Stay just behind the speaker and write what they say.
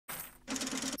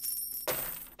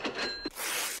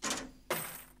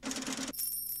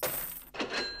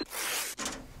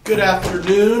Good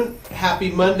afternoon. Happy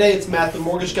Monday. It's Matt the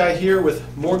Mortgage Guy here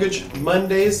with Mortgage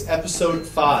Mondays, episode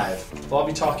 5. I'll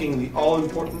be talking the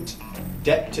all-important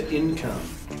debt to income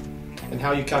and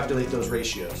how you calculate those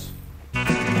ratios.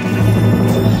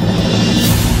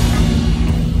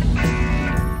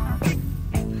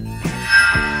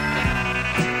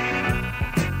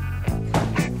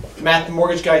 Matt the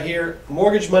Mortgage Guy here.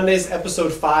 Mortgage Mondays,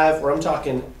 episode 5, where I'm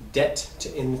talking debt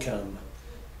to income.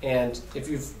 And if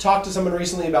you've talked to someone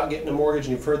recently about getting a mortgage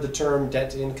and you've heard the term debt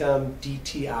to income,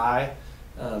 DTI,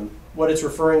 what it's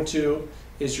referring to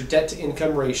is your debt to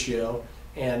income ratio.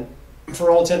 And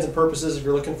for all intents and purposes, if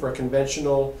you're looking for a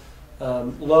conventional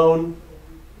loan,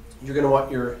 you're going to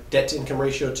want your debt to income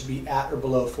ratio to be at or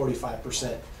below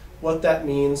 45%. What that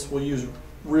means, we'll use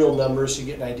real numbers so you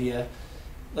get an idea.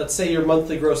 Let's say your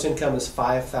monthly gross income is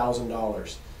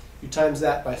 $5,000. You times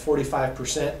that by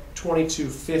 45%,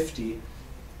 $2,250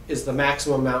 is the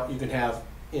maximum amount you can have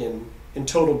in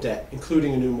total debt,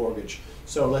 including a new mortgage.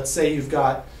 So let's say you've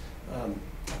got a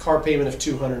car payment of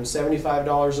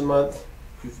 $275 a month.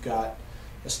 You've got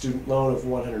a student loan of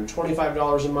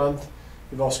 $125 a month.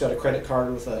 You've also got a credit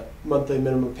card with a monthly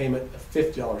minimum payment of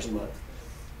 $50 a month.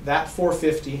 That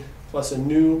 $450 plus a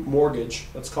new mortgage,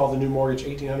 let's call the new mortgage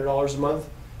 $1,800 a month,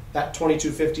 that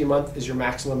 $2,250 a month is your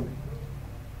maximum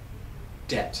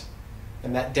debt.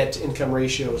 And that debt to income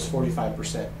ratio is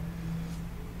 45%.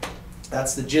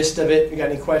 That's the gist of it. If you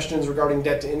got any questions regarding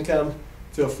debt to income,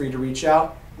 feel free to reach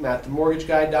out.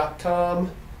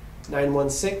 MattTheMortgageGuy.com,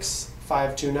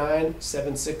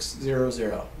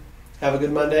 916-529-7600. Have a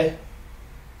good Monday.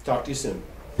 Talk to you soon.